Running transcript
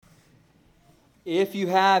If you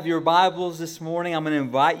have your Bibles this morning, I'm going to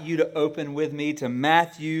invite you to open with me to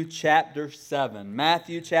Matthew chapter 7.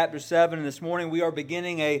 Matthew chapter 7, and this morning we are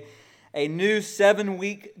beginning a new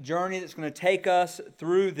 7-week journey that's going to take us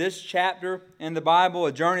through this chapter in the Bible,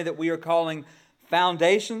 a journey that we are calling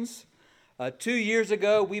Foundations. 2 years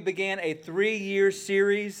ago, we began a 3-year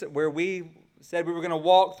series where we said we were going to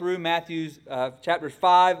walk through Matthew's chapters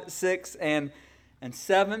 5, 6, and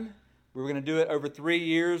 7. We were going to do it over 3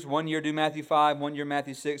 years. 1 year do Matthew 5, 1 year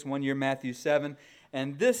Matthew 6, 1 year Matthew 7.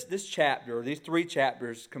 And this chapter, or these 3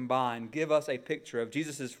 chapters combined, give us a picture of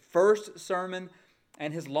Jesus' first sermon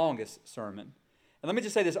and his longest sermon. And let me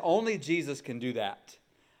just say this, only Jesus can do that.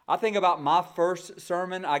 I think about my first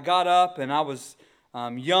sermon. I got up and I was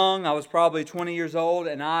young. I was probably 20 years old,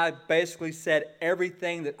 and I basically said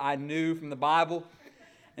everything that I knew from the Bible.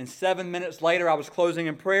 And 7 minutes later, I was closing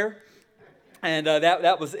in prayer. And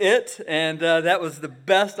that was it, and that was the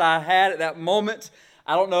best I had at that moment.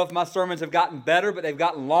 I don't know if my sermons have gotten better, but they've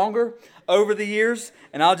gotten longer over the years,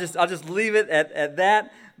 and I'll just leave it at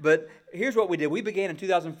that. But here's what we did. We began in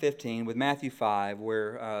 2015 with Matthew 5,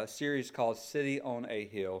 where a series called City on a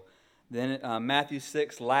Hill. Then Matthew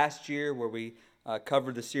 6 last year, where we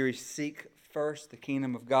covered the series Seek First the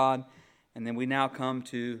Kingdom of God. And then we now come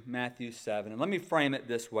to Matthew 7. And let me frame it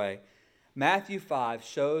this way. Matthew 5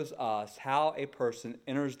 shows us how a person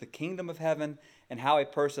enters the kingdom of heaven and how a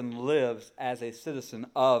person lives as a citizen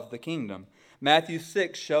of the kingdom. Matthew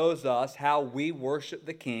 6 shows us how we worship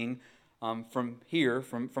the King from here,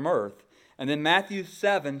 from earth. And then Matthew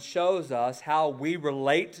 7 shows us how we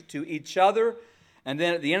relate to each other. And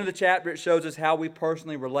then at the end of the chapter, it shows us how we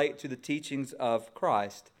personally relate to the teachings of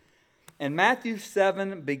Christ. And Matthew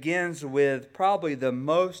 7 begins with probably the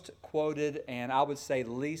most quoted and I would say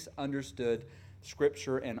least understood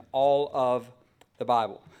scripture in all of the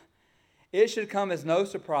Bible. It should come as no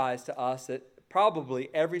surprise to us that probably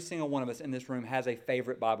every single one of us in this room has a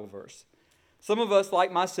favorite Bible verse. Some of us,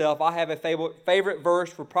 like myself, I have a favorite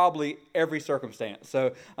verse for probably every circumstance.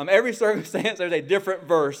 So every circumstance, there's a different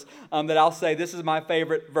verse that I'll say, this is my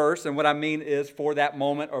favorite verse. And what I mean is for that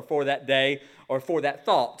moment or for that day or for that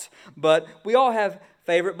thought. But we all have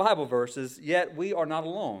favorite Bible verses, yet we are not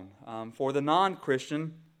alone. For the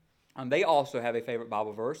non-Christian, they also have a favorite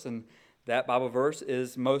Bible verse. And that Bible verse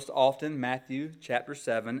is most often Matthew chapter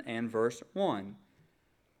 7 and verse 1.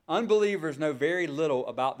 Unbelievers know very little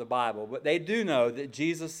about the Bible, but they do know that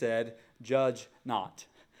Jesus said, judge not.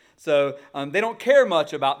 So they don't care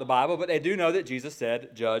much about the Bible, but they do know that Jesus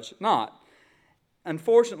said, judge not.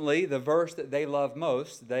 Unfortunately, the verse that they love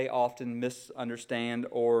most, they often misunderstand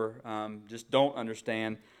or just don't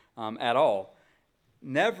understand at all.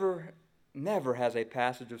 Never has a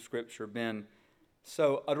passage of Scripture been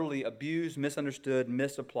so utterly abused, misunderstood,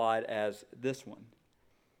 misapplied as this one.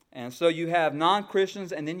 And so you have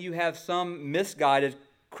non-Christians, and then you have some misguided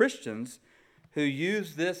Christians who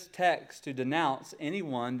use this text to denounce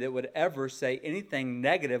anyone that would ever say anything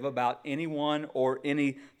negative about anyone or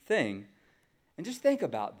anything. And just think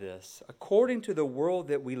about this. According to the world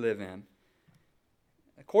that we live in,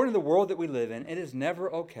 it is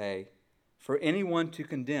never okay for anyone to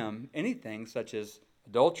condemn anything such as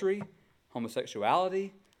adultery,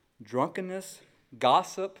 homosexuality, drunkenness,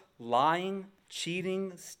 gossip, lying,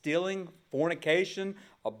 cheating, stealing, fornication,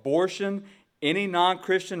 abortion, any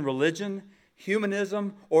non-Christian religion,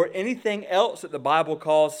 humanism, or anything else that the Bible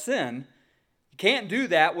calls sin. You can't do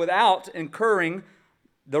that without incurring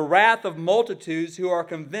the wrath of multitudes who are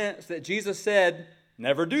convinced that Jesus said,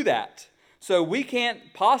 never do that. So we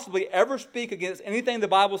can't possibly ever speak against anything the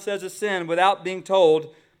Bible says is sin without being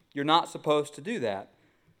told, you're not supposed to do that.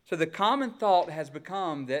 So the common thought has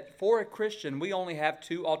become that for a Christian, we only have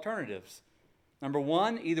 2 alternatives. Number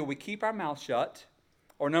 1, either we keep our mouth shut,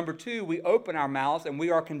 or number 2, we open our mouths and we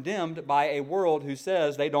are condemned by a world who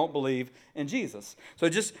says they don't believe in Jesus. So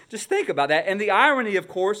just think about that. And the irony, of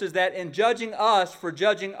course, is that in judging us for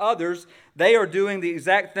judging others, they are doing the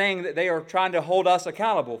exact thing that they are trying to hold us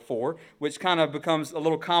accountable for, which kind of becomes a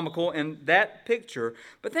little comical in that picture.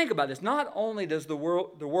 But think about this. Not only does the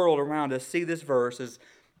world around us see this verse as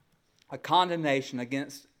a condemnation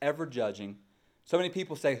against ever judging, so many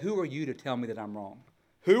people say, who are you to tell me that I'm wrong?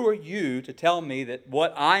 Who are you to tell me that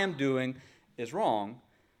what I am doing is wrong?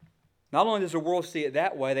 Not only does the world see it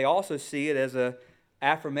that way, they also see it as an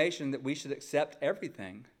affirmation that we should accept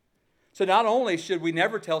everything. So not only should we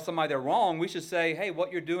never tell somebody they're wrong, we should say, hey,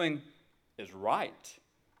 what you're doing is right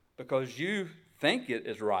because you think it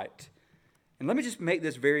is right. And let me just make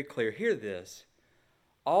this very clear. Hear this.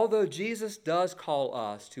 Although Jesus does call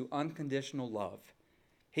us to unconditional love,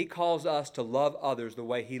 He calls us to love others the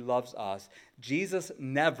way He loves us. Jesus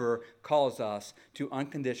never calls us to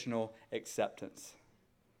unconditional acceptance.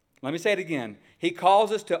 Let me say it again. He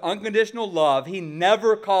calls us to unconditional love. He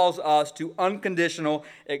never calls us to unconditional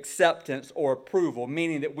acceptance or approval,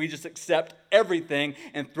 meaning that we just accept everything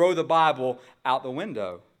and throw the Bible out the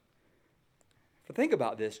window. But think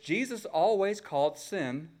about this. Jesus always called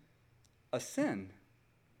sin a sin.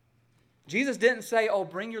 Jesus didn't say, oh,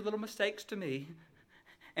 bring your little mistakes to me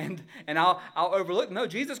and I'll overlook. No,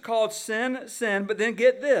 Jesus called sin, sin, but then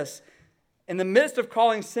get this. In the midst of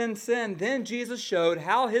calling sin, sin, then Jesus showed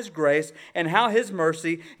how His grace and how His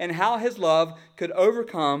mercy and how His love could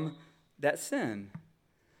overcome that sin.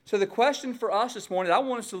 So the question for us this morning that I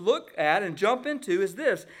want us to look at and jump into is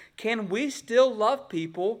this. Can we still love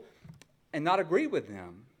people and not agree with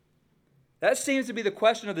them? That seems to be the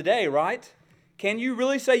question of the day, right? Can you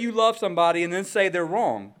really say you love somebody and then say they're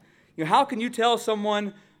wrong? How can you tell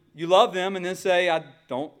someone you love them and then say, I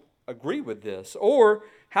don't agree with this? Or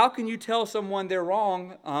how can you tell someone they're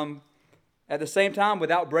wrong at the same time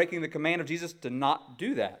without breaking the command of Jesus to not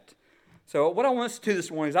do that? So what I want us to do this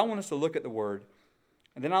morning is I want us to look at the Word,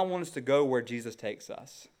 and then I want us to go where Jesus takes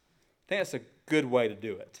us. I think that's a good way to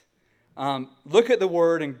do it. Look at the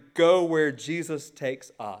Word and go where Jesus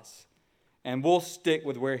takes us. And we'll stick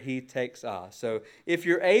with where He takes us. So if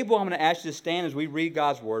you're able, I'm going to ask you to stand as we read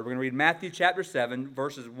God's Word. We're going to read Matthew chapter 7,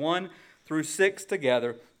 verses 1 through 6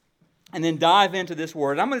 together, and then dive into this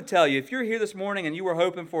Word. I'm going to tell you, if you're here this morning and you were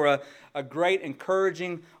hoping for a great,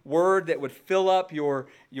 encouraging Word that would fill up your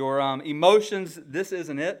emotions, this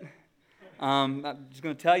isn't it. I'm just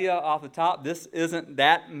going to tell you off the top, this isn't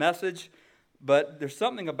that message. But there's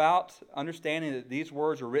something about understanding that these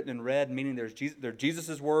words are written in red, meaning they're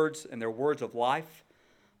Jesus' words and they're words of life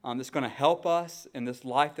that's going to help us in this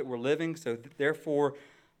life that we're living. So therefore,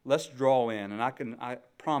 let's draw in. And I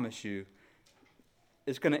promise you,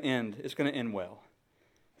 it's going to end well.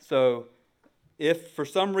 So if for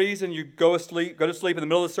some reason you go to sleep in the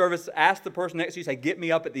middle of the service, ask the person next to you, say, get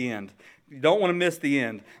me up at the end. You don't want to miss the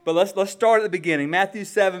end. But let's start at the beginning. Matthew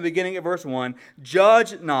 7, beginning at verse 1.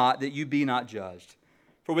 Judge not that you be not judged.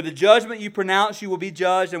 For with the judgment you pronounce, you will be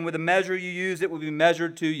judged, and with the measure you use, it will be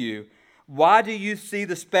measured to you. Why do you see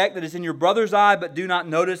the speck that is in your brother's eye, but do not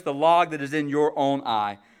notice the log that is in your own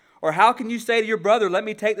eye? Or how can you say to your brother, let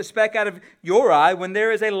me take the speck out of your eye, when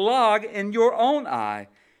there is a log in your own eye?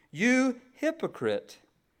 You hypocrite.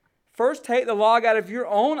 First take the log out of your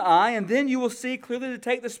own eye, and then you will see clearly to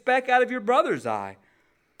take the speck out of your brother's eye.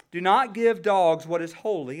 Do not give dogs what is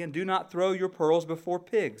holy, and do not throw your pearls before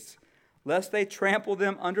pigs, lest they trample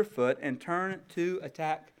them underfoot and turn to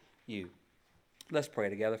attack you. Let's pray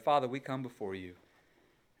together. Father, we come before you.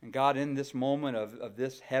 And God, in this moment of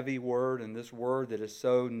this heavy word and this word that is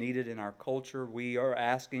so needed in our culture, we are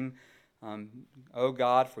asking, oh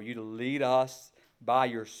God, for you to lead us by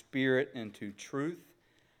your Spirit into truth.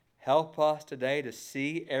 Help us today to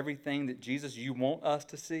see everything that, Jesus, you want us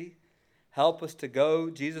to see. Help us to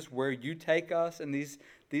go, Jesus, where you take us in these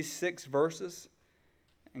 6 verses.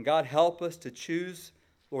 And God, help us to choose,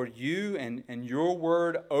 Lord, you and your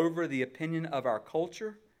word over the opinion of our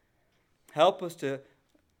culture. Help us to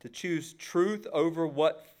choose truth over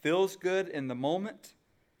what feels good in the moment.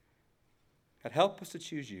 God, help us to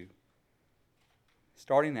choose you.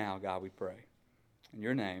 Starting now, God, we pray. In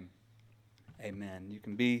your name, amen. You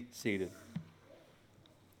can be seated.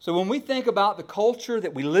 So when we think about the culture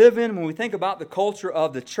that we live in, when we think about the culture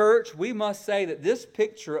of the church, we must say that this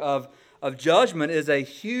picture of judgment is a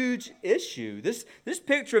huge issue. This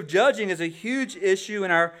picture of judging is a huge issue in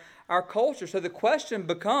our culture. So the question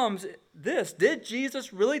becomes this: did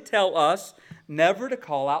Jesus really tell us never to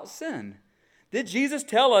call out sin? Did Jesus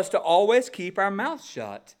tell us to always keep our mouth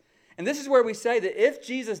shut? And this is where we say that if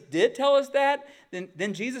Jesus did tell us that,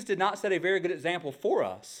 then Jesus did not set a very good example for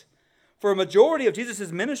us. For a majority of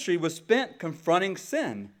Jesus' ministry was spent confronting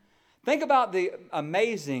sin. Think about the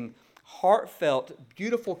amazing, heartfelt,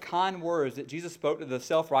 beautiful, kind words that Jesus spoke to the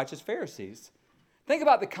self-righteous Pharisees. Think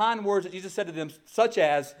about the kind words that Jesus said to them, such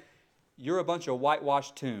as, you're a bunch of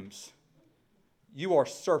whitewashed tombs. You are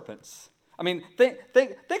serpents. I mean, think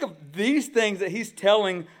of these things that he's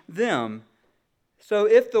telling them. So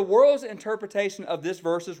if the world's interpretation of this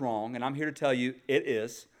verse is wrong, and I'm here to tell you it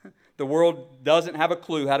is, the world doesn't have a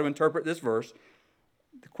clue how to interpret this verse,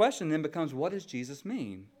 the question then becomes, what does Jesus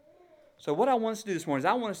mean? So what I want us to do this morning is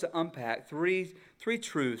I want us to unpack three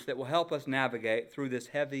truths that will help us navigate through this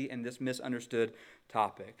heavy and this misunderstood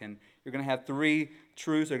topic. And you're going to have 3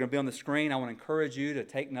 truths that are going to be on the screen. I want to encourage you to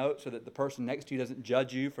take notes so that the person next to you doesn't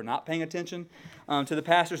judge you for not paying attention to the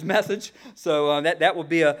pastor's message. So that will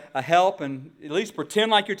be a help, and at least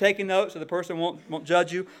pretend like you're taking notes so the person won't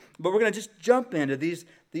judge you. But we're going to just jump into these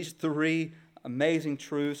 3 amazing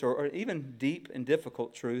truths, or even deep and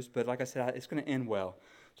difficult truths. But like I said, it's going to end well.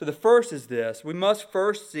 So the first is this: we must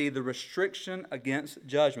first see the restriction against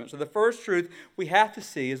judgment. So the first truth we have to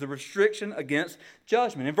see is the restriction against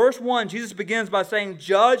judgment. In verse 1, Jesus begins by saying,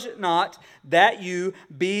 "Judge not, that you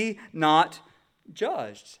be not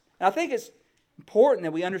judged." And I think it's important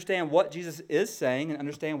that we understand what Jesus is saying and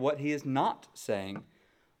understand what he is not saying.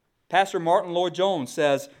 Pastor Martin Lloyd-Jones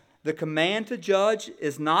says, "The command to judge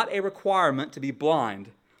is not a requirement to be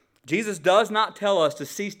blind. Jesus does not tell us to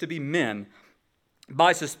cease to be men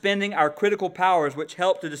by suspending our critical powers which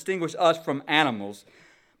help to distinguish us from animals.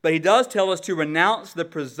 But he does tell us to renounce the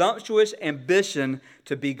presumptuous ambition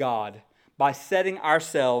to be God by setting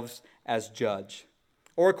ourselves as judge."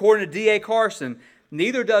 Or according to D.A. Carson,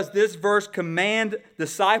 neither does this verse command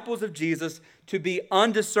disciples of Jesus to be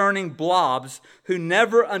undiscerning blobs who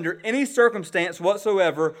never under any circumstance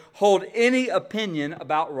whatsoever hold any opinion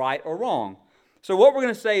about right or wrong. So what we're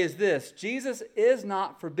going to say is this: Jesus is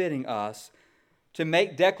not forbidding us to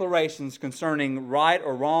make declarations concerning right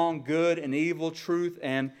or wrong, good and evil, truth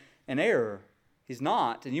and error. He's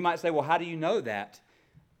not. And you might say, well, how do you know that?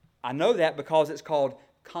 I know that because it's called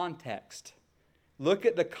context. Look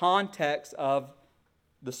at the context of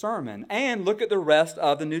the sermon and look at the rest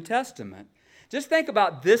of the New Testament. Just think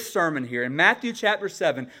about this sermon here in Matthew chapter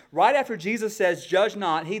 7. Right after Jesus says, "Judge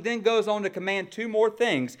not," he then goes on to command 2 more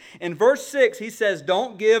things. In verse 6, he says,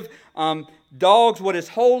 "Don't give dogs what is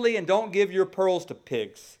holy, and don't give your pearls to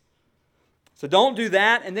pigs." So don't do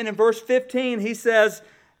that. And then in verse 15, he says,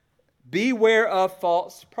 "Beware of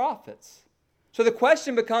false prophets." So the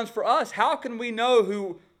question becomes for us, how can we know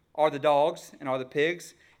who are the dogs and are the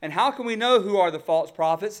pigs? And how can we know who are the false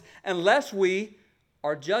prophets unless we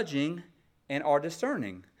are judging and are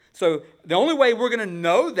discerning? So the only way we're going to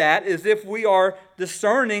know that is if we are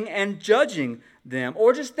discerning and judging them.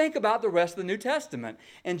 Or just think about the rest of the New Testament.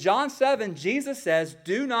 In John 7, Jesus says,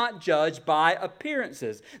 "Do not judge by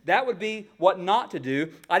appearances." That would be what not to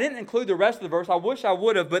do. I didn't include the rest of the verse. I wish I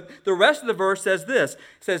would have, but the rest of the verse says this. It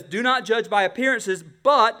says, "Do not judge by appearances,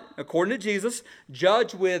 but," according to Jesus,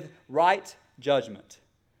 "judge with right judgment."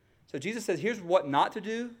 So Jesus says, here's what not to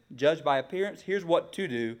do: judge by appearance. Here's what to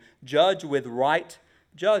do: judge with right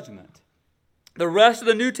judgment. The rest of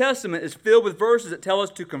the New Testament is filled with verses that tell us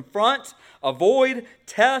to confront, avoid,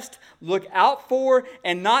 test, look out for,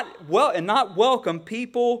 and not welcome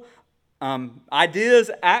people, ideas,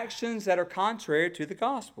 actions that are contrary to the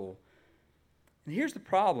gospel. And here's the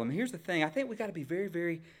problem. Here's the thing. I think we've got to be very,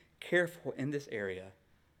 very careful in this area.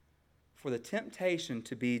 For the temptation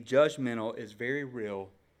to be judgmental is very real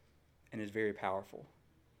and is very powerful.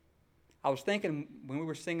 I was thinking when we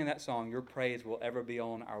were singing that song, "Your praise will ever be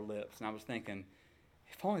on our lips," and I was thinking,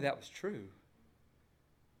 if only that was true.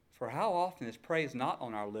 For how often is praise not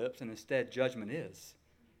on our lips and instead judgment is?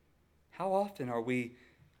 How often are we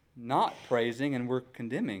not praising and we're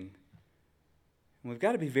condemning? And we've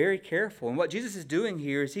got to be very careful. And what Jesus is doing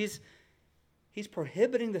here is he's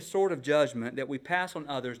prohibiting the sort of judgment that we pass on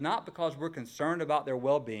others, not because we're concerned about their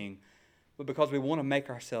well-being, but because we want to make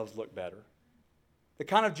ourselves look better. The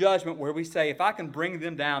kind of judgment where we say, if I can bring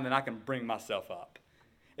them down, then I can bring myself up.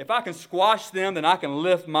 If I can squash them, then I can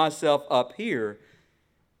lift myself up here.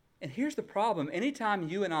 And here's the problem. Anytime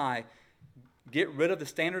you and I get rid of the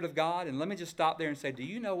standard of God, and let me just stop there and say, do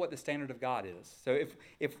you know what the standard of God is? So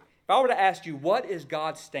if I were to ask you, what is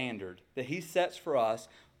God's standard that he sets for us,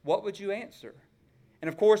 what would you answer? And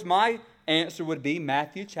of course, my answer would be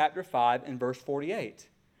Matthew chapter 5 and verse 48,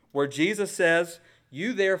 where Jesus says,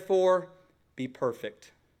 "You therefore be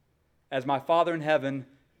perfect, as my Father in heaven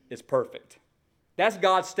is perfect." That's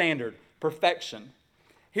God's standard, perfection.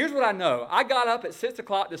 Here's what I know. I got up at 6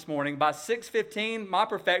 o'clock this morning. By 6:15, my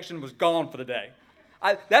perfection was gone for the day.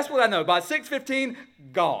 That's what I know. By 6:15,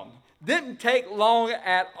 gone. Didn't take long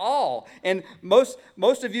at all. And most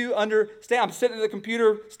of you understand, I'm sitting at the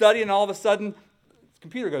computer studying, and all of a sudden, the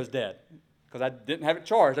computer goes dead because I didn't have it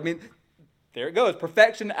charged. I mean, there it goes.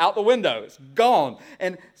 Perfection out the window. It's gone.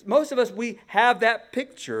 And most of us, we have that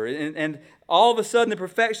picture. And all of a sudden, the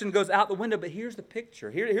perfection goes out the window. But here's the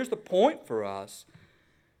picture. Here's the point for us.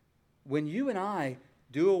 When you and I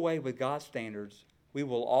do away with God's standards, we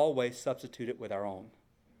will always substitute it with our own.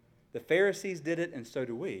 The Pharisees did it, and so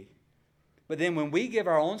do we. But then when we give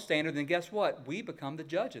our own standard, then guess what? We become the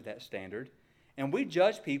judge of that standard. And we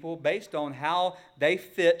judge people based on how they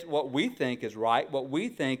fit what we think is right, what we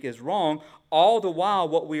think is wrong. All the while,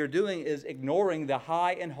 what we are doing is ignoring the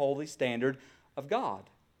high and holy standard of God.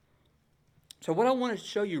 So what I want to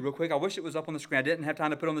show you real quick, I wish it was up on the screen. I didn't have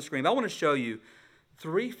time to put it on the screen. But I want to show you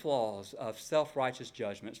 3 flaws of self-righteous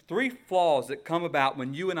judgments. 3 flaws that come about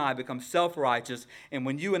when you and I become self-righteous and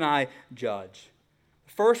when you and I judge.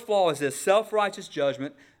 The first flaw is this: self-righteous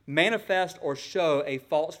judgment manifest or show a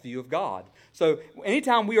false view of God. So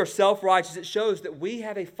anytime we are self-righteous, it shows that we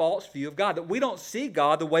have a false view of God, that we don't see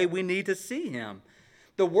God the way we need to see Him.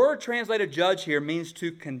 The word translated judge here means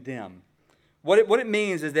to condemn. What it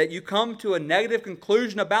means is that you come to a negative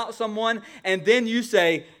conclusion about someone and then you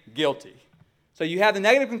say guilty. So you have the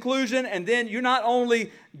negative conclusion, and then you not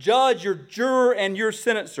only judge, you're juror and you're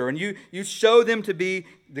sentencer, and you show them to be,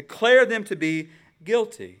 declare them to be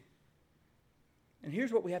guilty. And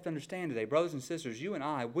here's what we have to understand today, brothers and sisters, you and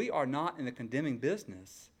I, we are not in the condemning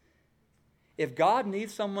business. If God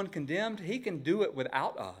needs someone condemned, He can do it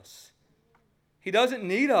without us. He doesn't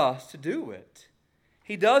need us to do it.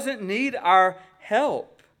 He doesn't need our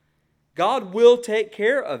help. God will take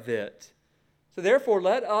care of it. So therefore,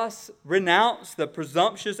 let us renounce the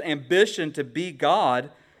presumptuous ambition to be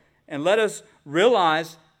God, and let us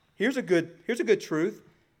realize, here's a good truth: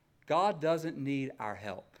 God doesn't need our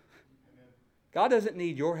help. God doesn't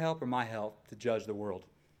need your help or my help to judge the world.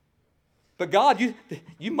 But God,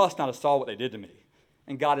 you must not have saw what they did to me.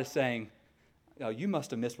 And God is saying, oh, you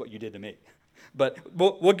must have missed what you did to me. But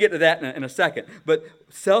we'll get to that in a second. But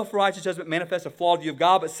self-righteous judgment manifests a flawed view of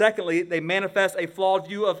God. But secondly, they manifest a flawed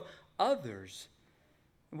view of others.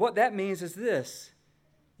 And what that means is this: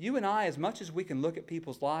 you and I, as much as we can look at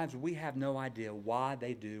people's lives, we have no idea why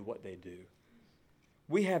they do what they do.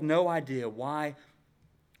 We have no idea why.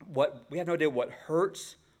 We have no idea what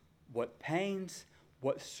hurts, what pains,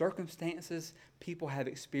 what circumstances people have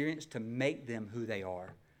experienced to make them who they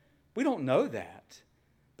are. We don't know that,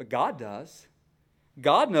 but God does.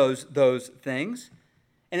 God knows those things.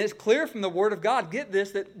 And it's clear from the Word of God, get this,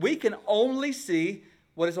 that we can only see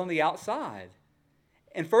what is on the outside.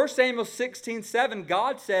 In 1 Samuel 16:7,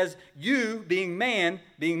 God says, you, being man,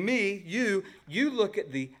 being me, you look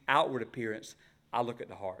at the outward appearance, I look at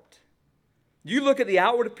the heart. You look at the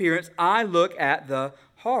outward appearance, I look at the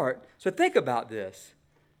heart. So think about this.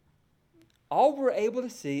 All we're able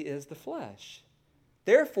to see is the flesh.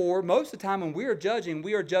 Therefore, most of the time when we are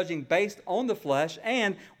judging based on the flesh,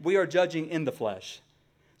 and we are judging in the flesh.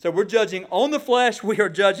 So we're judging on the flesh, we are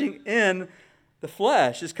judging in the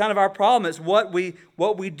flesh. It's kind of our problem. It's what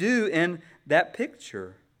we do in that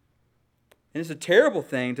picture. And it's a terrible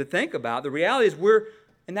thing to think about. The reality is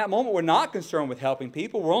in that moment, we're not concerned with helping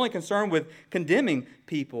people. We're only concerned with condemning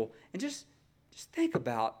people. And just think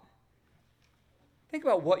about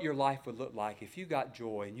what your life would look like if you got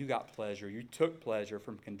joy and you got pleasure, you took pleasure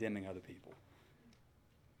from condemning other people.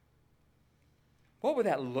 What would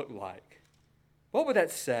that look like? What would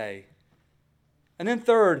that say? And then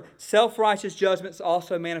third, self-righteous judgments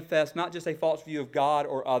also manifest not just a false view of God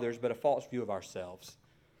or others, but a false view of ourselves.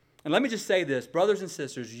 And let me just say this, brothers and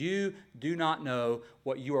sisters, you do not know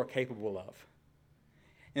what you are capable of.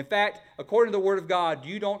 In fact, according to the Word of God,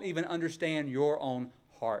 you don't even understand your own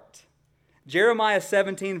heart. Jeremiah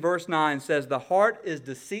 17 verse 9 says, the heart is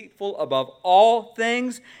deceitful above all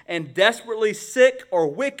things and desperately sick or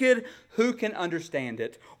wicked. Who can understand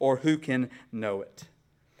it or who can know it?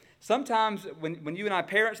 Sometimes when you and I,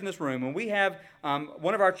 parents in this room, when we have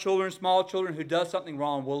one of our children, small children, who does something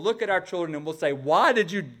wrong, we'll look at our children and we'll say, why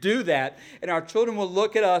did you do that? And our children will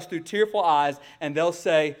look at us through tearful eyes and they'll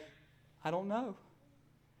say, I don't know.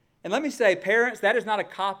 And let me say, parents, that is not a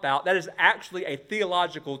cop-out. That is actually a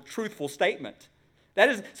theological, truthful statement.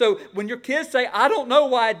 So when your kids say, I don't know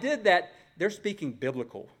why I did that, they're speaking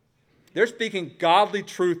biblical. They're speaking godly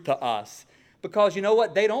truth to us. Because you know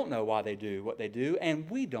what? They don't know why they do what they do, and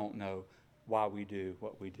we don't know why we do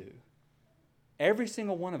what we do. Every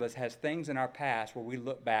single one of us has things in our past where we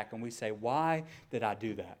look back and we say, why did I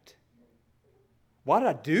do that? Why did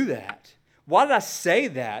I do that? Why did I say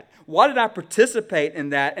that? Why did I participate in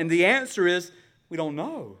that? And the answer is, we don't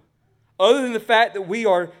know. Other than the fact that we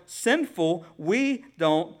are sinful, we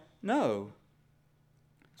don't know.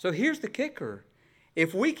 So here's the kicker.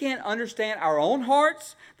 If we can't understand our own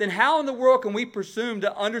hearts, then how in the world can we presume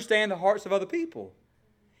to understand the hearts of other people?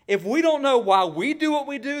 If we don't know why we do what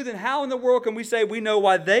we do, then how in the world can we say we know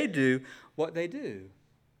why they do what they do?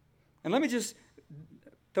 And let me just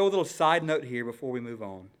throw a little side note here before we move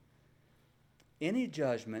on. Any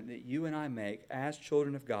judgment that you and I make as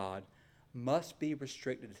children of God must be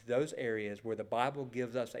restricted to those areas where the Bible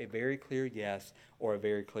gives us a very clear yes or a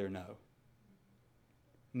very clear no.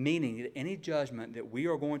 meaning that any judgment that we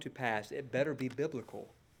are going to pass, it better be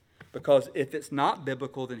biblical. Because if it's not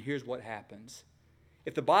biblical, then here's what happens.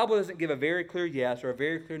 If the Bible doesn't give a very clear yes or a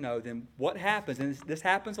very clear no, then what happens, and this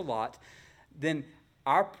happens a lot, then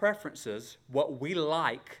our preferences, what we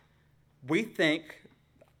like, we think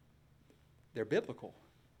they're biblical.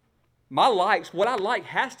 My likes, what I like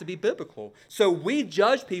has to be biblical. So we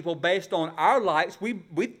judge people based on our likes. We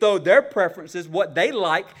throw their preferences, what they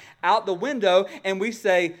like, out the window, and we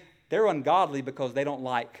say they're ungodly because they don't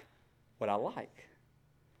like what I like.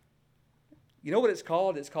 You know what it's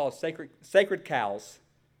called? It's called sacred cows.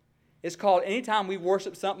 It's called anytime we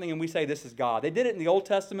worship something and we say this is God. They did it in the Old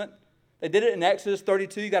Testament. They did it in Exodus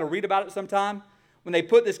 32. You got to read about it sometime. When they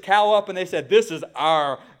put this cow up and they said, this is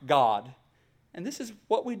our God. And this is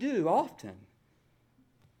what we do often.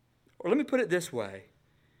 Or let me put it this way.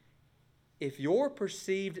 If your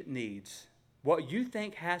perceived needs, what you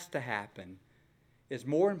think has to happen, is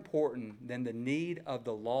more important than the need of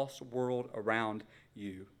the lost world around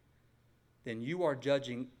you, then you are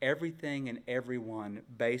judging everything and everyone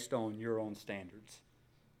based on your own standards.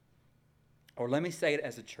 Or let me say it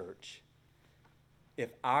as a church.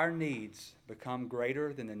 If our needs become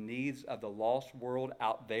greater than the needs of the lost world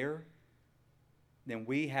out there, then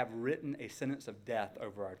we have written a sentence of death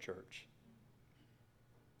over our church.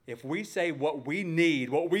 If we say what we need,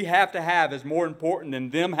 what we have to have is more important than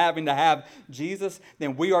them having to have Jesus,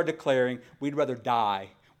 then we are declaring we'd rather die.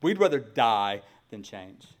 We'd rather die than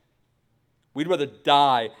change. We'd rather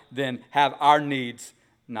die than have our needs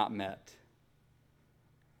not met.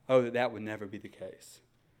 Oh, that would never be the case.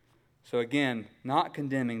 So again, not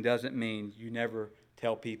condemning doesn't mean you never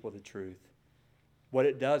tell people the truth. What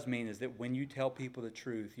it does mean is that when you tell people the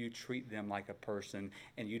truth, you treat them like a person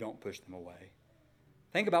and you don't push them away.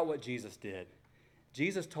 Think about what Jesus did.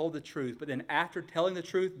 Jesus told the truth, but then after telling the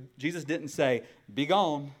truth, Jesus didn't say, be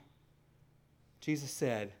gone. Jesus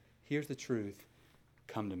said, here's the truth,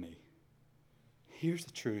 come to me. Here's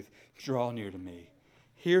the truth, draw near to me.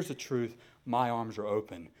 Here's the truth, my arms are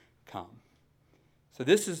open, come. So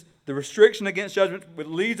this is the restriction against judgment, which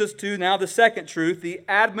leads us to now the second truth, the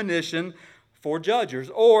admonition for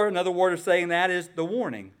judges. Or another word of saying that is the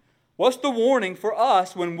warning. What's the warning for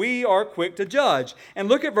us when we are quick to judge? And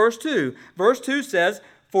look at verse 2. Verse 2 says,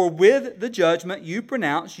 for with the judgment you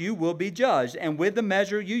pronounce, you will be judged, and with the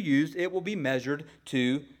measure you use, it will be measured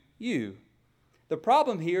to you. The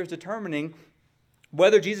problem here is determining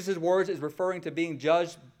whether Jesus' words is referring to being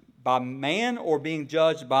judged by man or being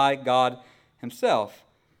judged by God himself.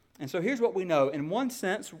 And so here's what we know. In one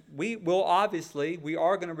sense, we are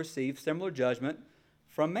going to receive similar judgment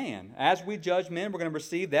from man. As we judge men, we're going to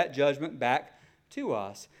receive that judgment back to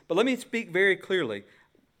us. But let me speak very clearly.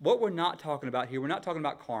 What we're not talking about here, we're not talking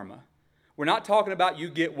about karma. We're not talking about you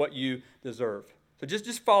get what you deserve. So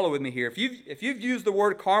just follow with me here. If you've used the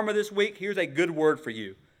word karma this week, here's a good word for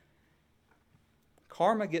you.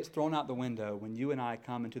 Karma gets thrown out the window when you and I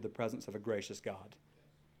come into the presence of a gracious God.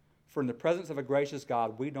 For in the presence of a gracious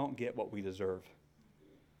God, we don't get what we deserve.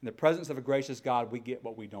 In the presence of a gracious God, we get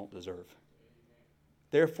what we don't deserve.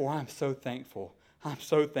 Therefore, I'm so thankful. I'm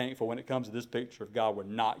so thankful when it comes to this picture of God, we're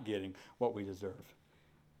not getting what we deserve.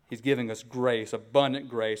 He's giving us grace,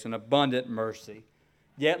 and abundant mercy.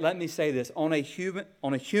 Yet, let me say this, on a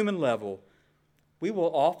human level, we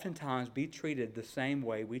will oftentimes be treated the same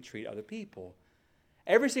way we treat other people.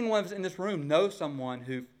 Every single one of us in this room knows someone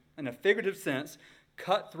who, in a figurative sense,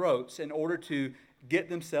 cut throats in order to get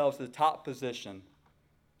themselves to the top position,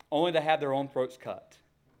 only to have their own throats cut.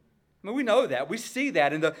 I mean, we know that. We see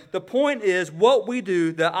that. And the point is, what we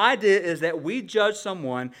do, the idea is that we judge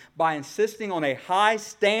someone by insisting on a high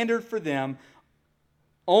standard for them,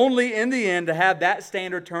 only in the end to have that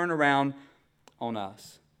standard turn around on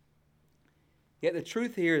us. Yet the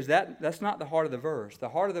truth here is that that's not the heart of the verse. The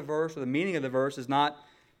heart of the verse, or the meaning of the verse, is not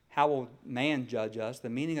how will man judge us. The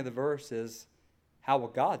meaning of the verse is how will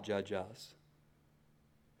God judge us?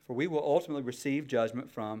 For we will ultimately receive judgment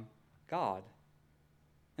from God.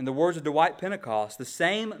 In the words of Dwight Pentecost, the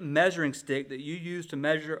same measuring stick that you use to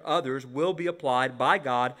measure others will be applied by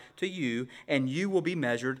God to you, and you will be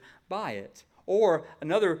measured by it. Or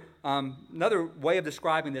another way of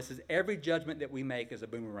describing this is every judgment that we make is a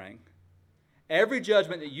boomerang. Every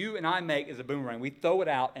judgment that you and I make is a boomerang. We throw it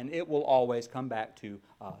out, and it will always come back to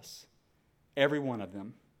us. Every one of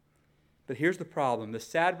them. But here's the problem. The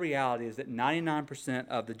sad reality is that 99%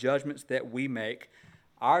 of the judgments that we make,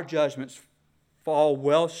 our judgments fall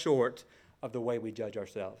well short of the way we judge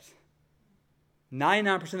ourselves.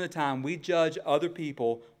 99% of the time, we judge other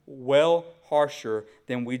people well harsher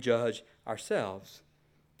than we judge ourselves.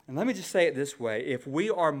 And let me just say it this way. If we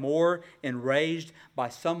are more enraged by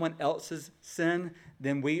someone else's sin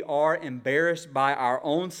than we are embarrassed by our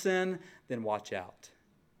own sin, then watch out.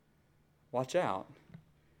 Watch out.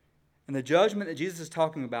 And the judgment that Jesus is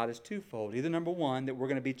talking about is twofold. Either number one, that we're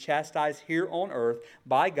going to be chastised here on earth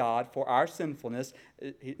by God for our sinfulness.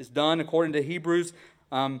 It's done according to Hebrews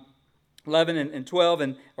 11 and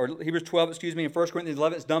 12, or Hebrews 12, and 1 Corinthians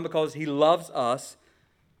 11. It's done because He loves us.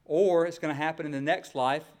 Or it's going to happen in the next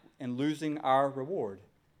life and losing our reward.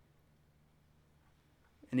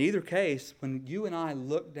 In either case, when you and I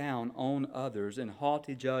look down on others in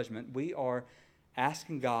haughty judgment, we are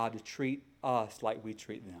asking God to treat us like we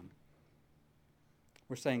treat them.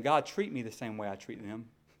 We're saying, God, treat me the same way I treat them.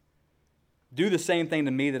 Do the same thing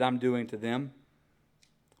to me that I'm doing to them.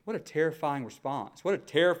 What a terrifying response. What a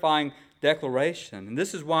terrifying declaration. And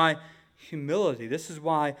this is why humility, this is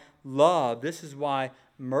why love, this is why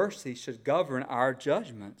mercy should govern our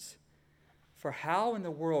judgments. For how in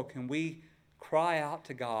the world can we cry out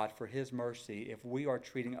to God for His mercy if we are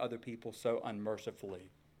treating other people so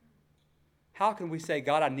unmercifully? How can we say,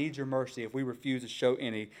 God, I need your mercy, if we refuse to show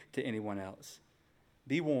any to anyone else?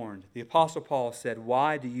 Be warned. The Apostle Paul said,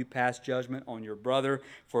 why do you pass judgment on your brother?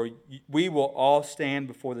 For we will all stand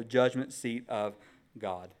before the judgment seat of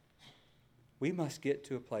God. We must get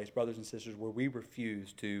to a place, brothers and sisters, where we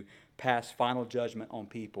refuse to pass final judgment on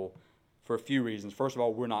people for a few reasons. First of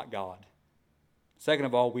all, we're not God. Second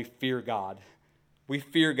of all, we fear God. We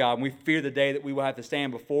fear God, and we fear the day that we will have to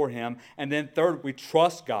stand before Him. And then third, we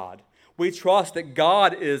trust God. We trust that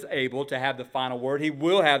God is able to have the final word. He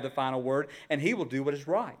will have the final word, and He will do what is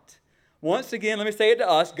right. Once again, let me say it to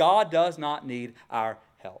us, God does not need our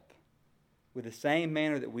help. With the same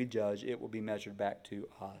manner that we judge, it will be measured back to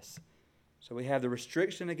us. So we have the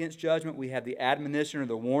restriction against judgment. We have the admonition or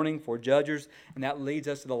the warning for judges. And that leads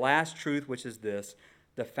us to the last truth, which is this,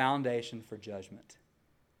 the foundation for judgment.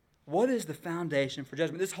 What is the foundation for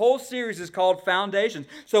judgment? This whole series is called Foundations.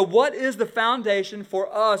 So what is the foundation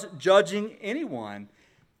for us judging anyone?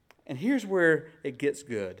 And here's where it gets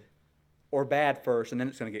good, or bad first, and then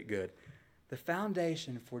it's going to get good. The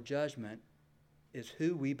foundation for judgment is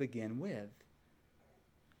who we begin with.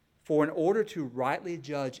 For in order to rightly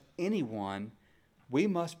judge anyone, we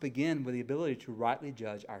must begin with the ability to rightly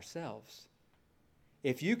judge ourselves.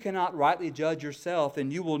 If you cannot rightly judge yourself,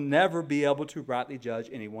 then you will never be able to rightly judge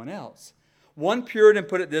anyone else. One Puritan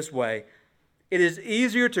put it this way, it is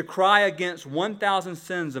easier to cry against 1,000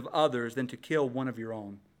 sins of others than to kill one of your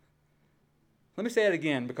own. Let me say it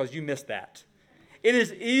again because you missed that. It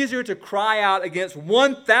is easier to cry out against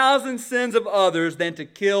 1,000 sins of others than to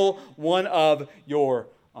kill one of your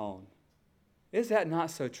own. Is that not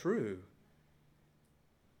so true?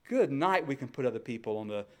 Good night we can put other people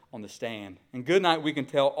on the stand. And good night we can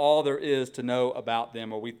tell all there is to know about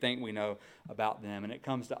them, or we think we know about them, and it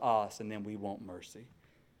comes to us and then we want mercy.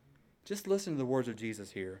 Just listen to the words of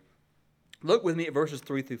Jesus here. Look with me at verses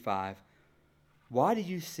 3 through 5. Why do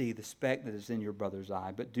you see the speck that is in your brother's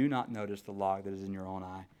eye, but do not notice the log that is in your own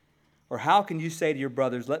eye? Or how can you say to your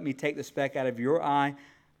brothers, let me take the speck out of your eye,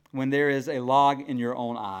 when there is a log in your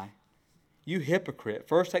own eye? You hypocrite,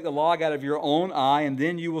 first take the log out of your own eye, and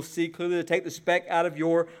then you will see clearly to take the speck out of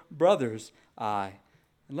your brother's eye.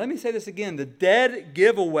 And let me say this again, the dead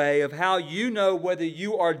giveaway of how you know whether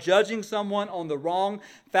you are judging someone on the wrong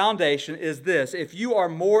foundation is this. If you are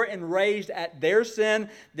more enraged at their sin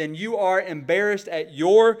than you are embarrassed at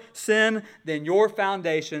your sin, then your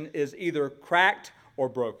foundation is either cracked or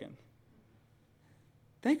broken.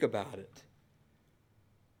 Think about it.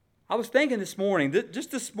 I was thinking this morning,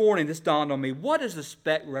 this dawned on me, what does the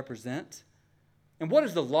speck represent? And what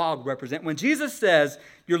does the log represent? When Jesus says,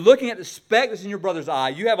 you're looking at the speck that's in your brother's eye,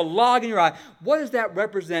 you have a log in your eye, what does that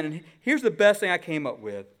represent? And here's the best thing I came up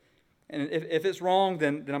with. And if it's wrong,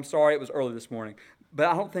 then I'm sorry, it was early this morning. But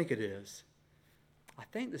I don't think it is. I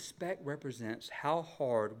think the speck represents how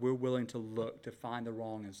hard we're willing to look to find the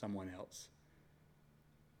wrong in someone else.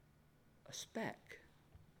 A speck.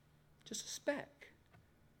 Just a speck.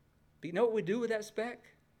 But you know what we do with that speck?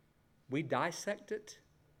 We dissect it,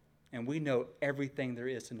 and we know everything there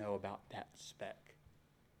is to know about that speck.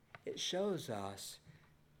 It shows us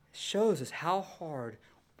how hard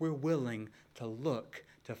we're willing to look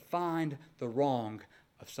to find the wrong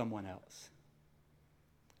of someone else.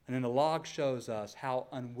 And then the log shows us how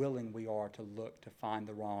unwilling we are to look to find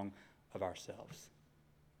the wrong of ourselves.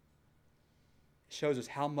 It shows us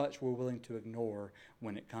how much we're willing to ignore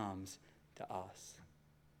when it comes to us.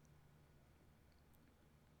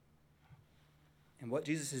 And what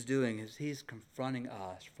Jesus is doing is He's confronting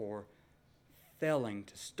us for failing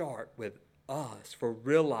to start with us, for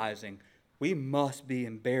realizing we must be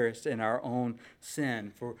embarrassed in our own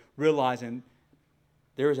sin for realizing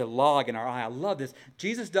there is a log in our eye. I love this.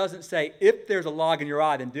 Jesus doesn't say, if there's a log in your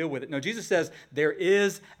eye, then deal with it. No, Jesus says, there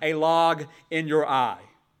is a log in your eye.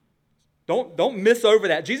 Don't miss over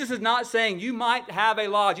that. Jesus is not saying you might have a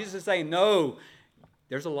log. Jesus is saying, no,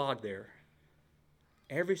 there's a log there.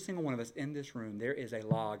 Every single one of us in this room, there is a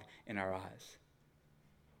log in our eyes.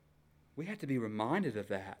 We have to be reminded of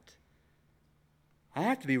that. I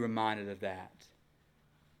have to be reminded of that.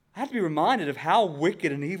 I have to be reminded of how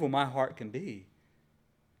wicked and evil my heart can be.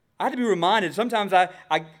 I have to be reminded. Sometimes I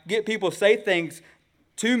get people say things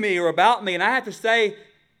to me or about me, and I have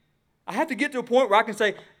to get to a point where I can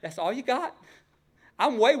say, that's all you got?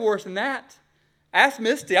 I'm way worse than that. Ask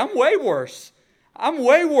Misty, I'm way worse. I'm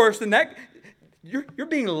way worse than that. You're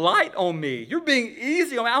being light on me. You're being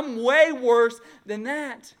easy on me. I'm way worse than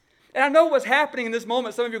that. And I know what's happening in this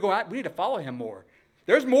moment. Some of you are going, we need to follow him more.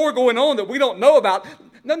 There's more going on that we don't know about.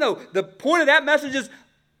 No. The point of that message is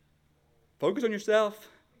focus on yourself.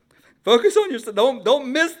 Focus on yourself. Don't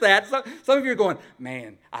miss that. Some of you are going,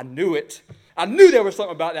 man, I knew it. I knew there was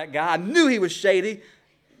something about that guy. I knew he was shady.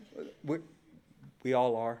 We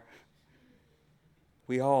all are.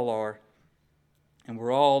 We all are. And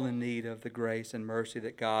we're all in need of the grace and mercy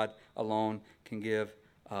that God alone can give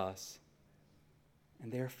us.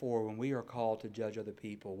 And therefore, when we are called to judge other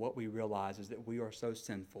people, what we realize is that we are so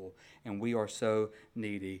sinful and we are so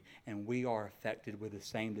needy and we are affected with the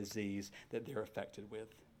same disease that they're affected with.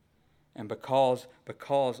 And because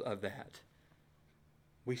of that,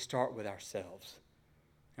 we start with ourselves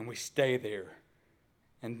and we stay there.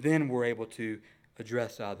 And then we're able to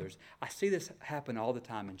address others. I see this happen all the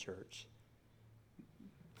time in church.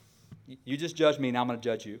 You just judge me and I'm going to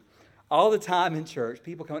judge you. All the time in church,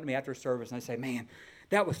 people come up to me after a service and they say, man,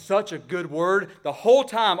 that was such a good word. The whole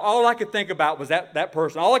time, all I could think about was that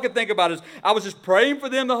person. All I could think about is I was just praying for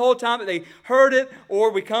them the whole time that they heard it.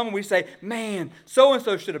 Or we come and we say, man,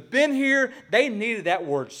 so-and-so should have been here. They needed that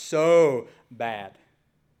word so bad.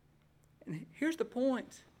 And here's the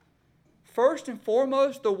point. First and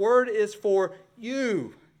foremost, the word is for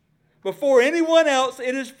you. Before anyone else,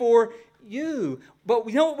 it is for you. But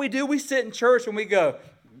you know what we do? We sit in church and we go,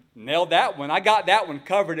 nailed that one. I got that one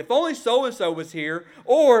covered. If only so-and-so was here.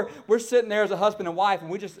 Or we're sitting there as a husband and wife and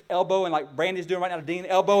we just elbowing like Brandy's doing right now to Dean,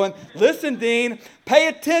 elbowing. Listen, Dean, pay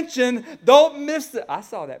attention. Don't miss it. I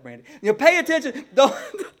saw that, Brandy. Pay attention.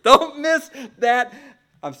 Don't miss that.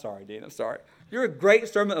 I'm sorry, Dean. I'm sorry. You're a great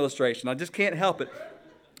sermon illustration. I just can't help it.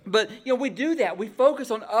 But, we do that. We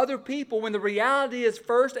focus on other people when the reality is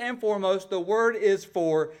first and foremost, the word is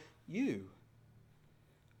for you.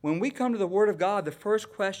 When we come to the Word of God, the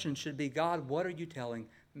first question should be, God, what are you telling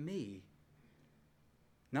me?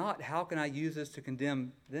 Not, how can I use this to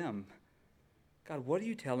condemn them? God, what are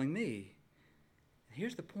you telling me? And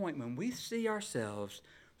here's the point. When we see ourselves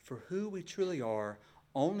for who we truly are,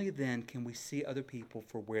 only then can we see other people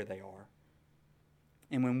for where they are.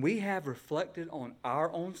 And when we have reflected on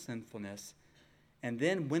our own sinfulness, and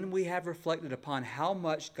then when we have reflected upon how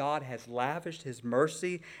much God has lavished His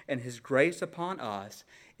mercy and His grace upon us,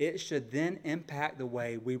 it should then impact the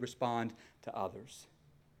way we respond to others.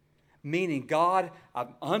 Meaning, God, I'm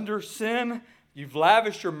under sin. You've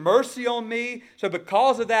lavished your mercy on me. So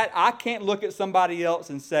because of that, I can't look at somebody else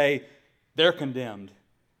and say, they're condemned.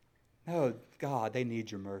 No, God, they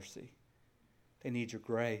need your mercy. They need your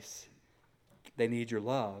grace. They need your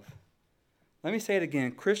love. Let me say it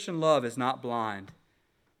again. Christian love is not blind.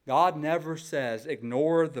 God never says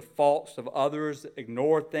ignore the faults of others,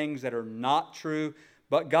 ignore things that are not true.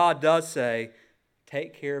 But God does say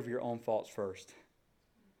take care of your own faults first.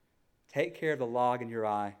 Take care of the log in your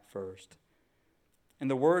eye first. In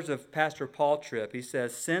the words of Pastor Paul Tripp, he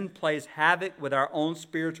says, sin plays havoc with our own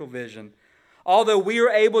spiritual vision. Although we are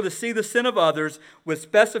able to see the sin of others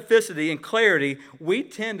with specificity and clarity, we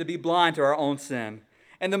tend to be blind to our own sin.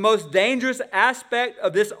 And the most dangerous aspect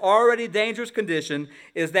of this already dangerous condition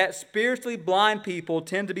is that spiritually blind people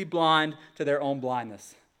tend to be blind to their own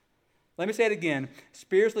blindness. Let me say it again.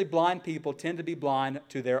 Spiritually blind people tend to be blind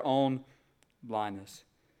to their own blindness.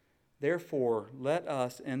 Therefore, let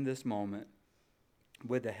us in this moment,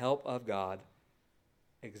 with the help of God,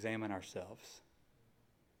 examine ourselves.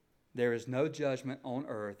 There is no judgment on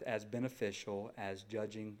earth as beneficial as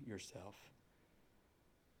judging yourself.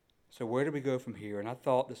 So where do we go from here? And I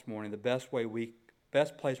thought this morning the best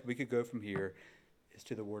place we could go from here is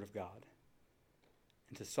to the Word of God.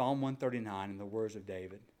 And to Psalm 139 and the words of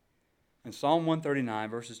David. In Psalm 139,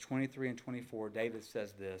 verses 23 and 24, David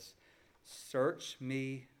says this, "Search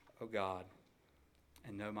me, O God,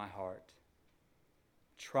 and know my heart.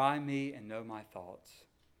 Try me and know my thoughts,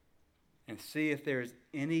 and see if there is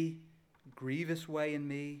any grievous way in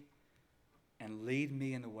me, and lead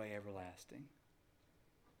me in the way everlasting.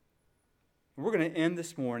 We're going to end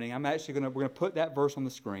this morning. We're going to put that verse on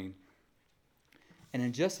the screen. And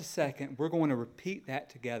in just a second, we're going to repeat that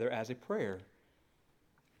together as a prayer.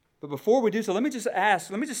 But before we do so, let me just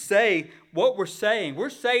say what we're saying. We're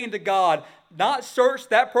saying to God, not search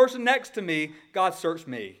that person next to me, God, search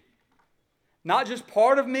me. Not just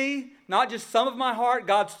part of me, not just some of my heart,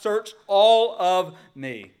 God, search all of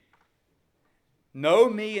me. Know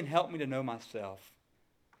me and help me to know myself.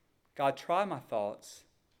 God, try my thoughts.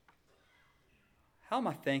 How am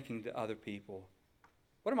I thinking to other people?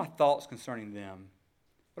 What are my thoughts concerning them?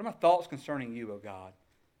 What are my thoughts concerning you, O God?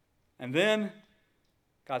 And then,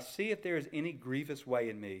 God, see if there is any grievous way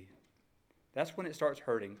in me. That's when it starts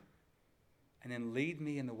hurting. And then lead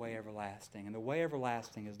me in the way everlasting. And the way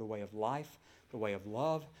everlasting is the way of life, the way of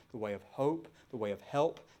love, the way of hope, the way of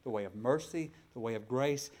help, the way of mercy, the way of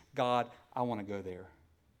grace. God, I want to go there.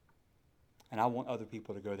 And I want other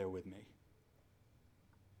people to go there with me.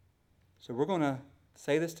 So we're going to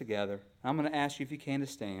say this together. I'm going to ask you if you can to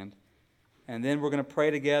stand. And then we're going to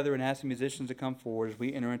pray together and ask the musicians to come forward as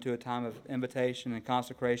we enter into a time of invitation and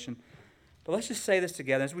consecration. But let's just say this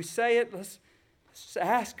together. As we say it, let's just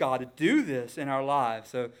ask God to do this in our lives.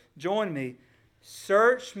 So join me.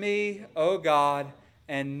 Search me, O God,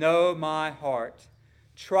 and know my heart.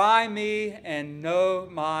 Try me and know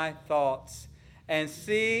my thoughts. And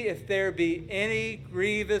see if there be any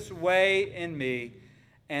grievous way in me.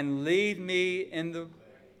 And lead me in the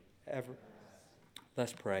ever.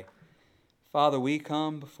 Let's pray. Father, we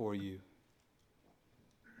come before you.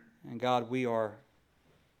 And God, we are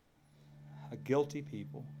a guilty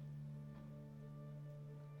people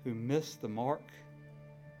who miss the mark,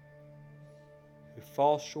 who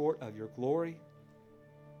fall short of your glory.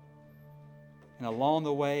 And along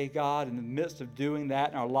the way, God, in the midst of doing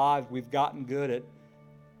that in our lives, we've gotten good at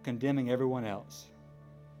condemning everyone else.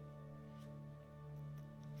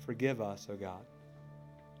 Forgive us, O God.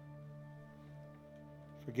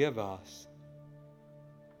 Forgive us.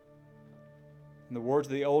 In the words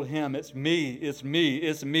of the old hymn, it's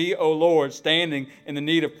me, O Lord, standing in the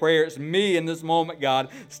need of prayer. It's me in this moment, God,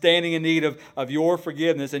 standing in need of your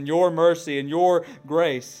forgiveness and your mercy and your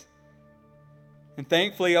grace. And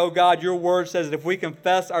thankfully, O God, your word says that if we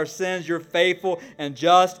confess our sins, you're faithful and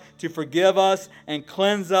just to forgive us and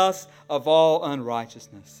cleanse us of all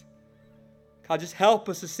unrighteousness. God, just help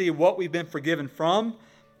us to see what we've been forgiven from.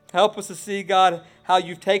 Help us to see, God, how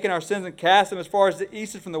you've taken our sins and cast them as far as the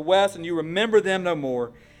east is from the west, and you remember them no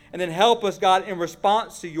more. And then help us, God, in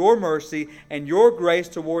response to your mercy and your grace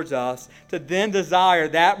towards us, to then desire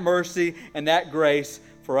that mercy and that grace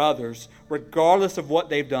for others, regardless of what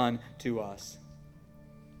they've done to us.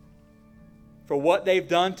 For what they've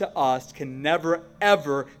done to us can never,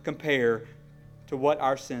 ever compare to what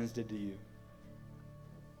our sins did to you.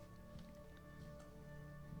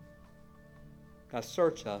 God,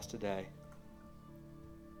 search us today.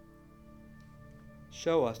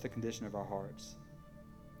 Show us the condition of our hearts.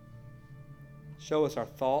 Show us our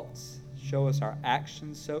thoughts. Show us our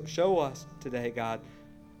actions. Show us today, God,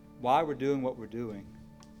 why we're doing what we're doing.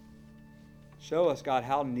 Show us, God,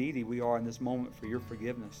 how needy we are in this moment for your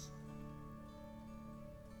forgiveness.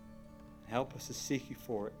 Help us to seek you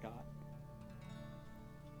for it, God.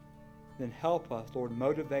 Then help us, Lord,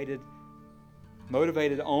 motivated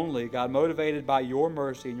only, God, motivated by your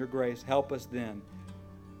mercy and your grace, help us then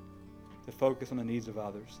to focus on the needs of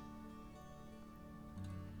others.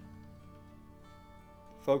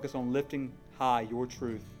 Focus on lifting high your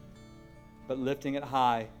truth, but lifting it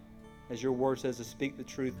high, as your word says, to speak the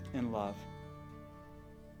truth in love.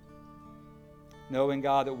 Knowing,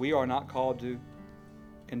 God, that we are not called to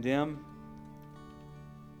condemn.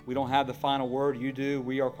 We don't have the final word. You do.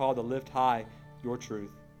 We are called to lift high your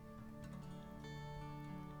truth.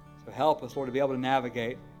 So help us, Lord, to be able to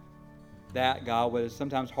navigate that, God, what is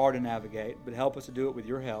sometimes hard to navigate, but help us to do it with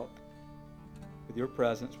your help, with your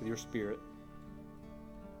presence, with your spirit.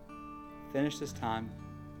 Finish this time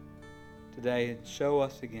today and show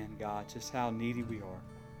us again, God, just how needy we are.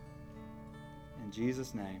 In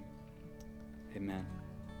Jesus' name, amen.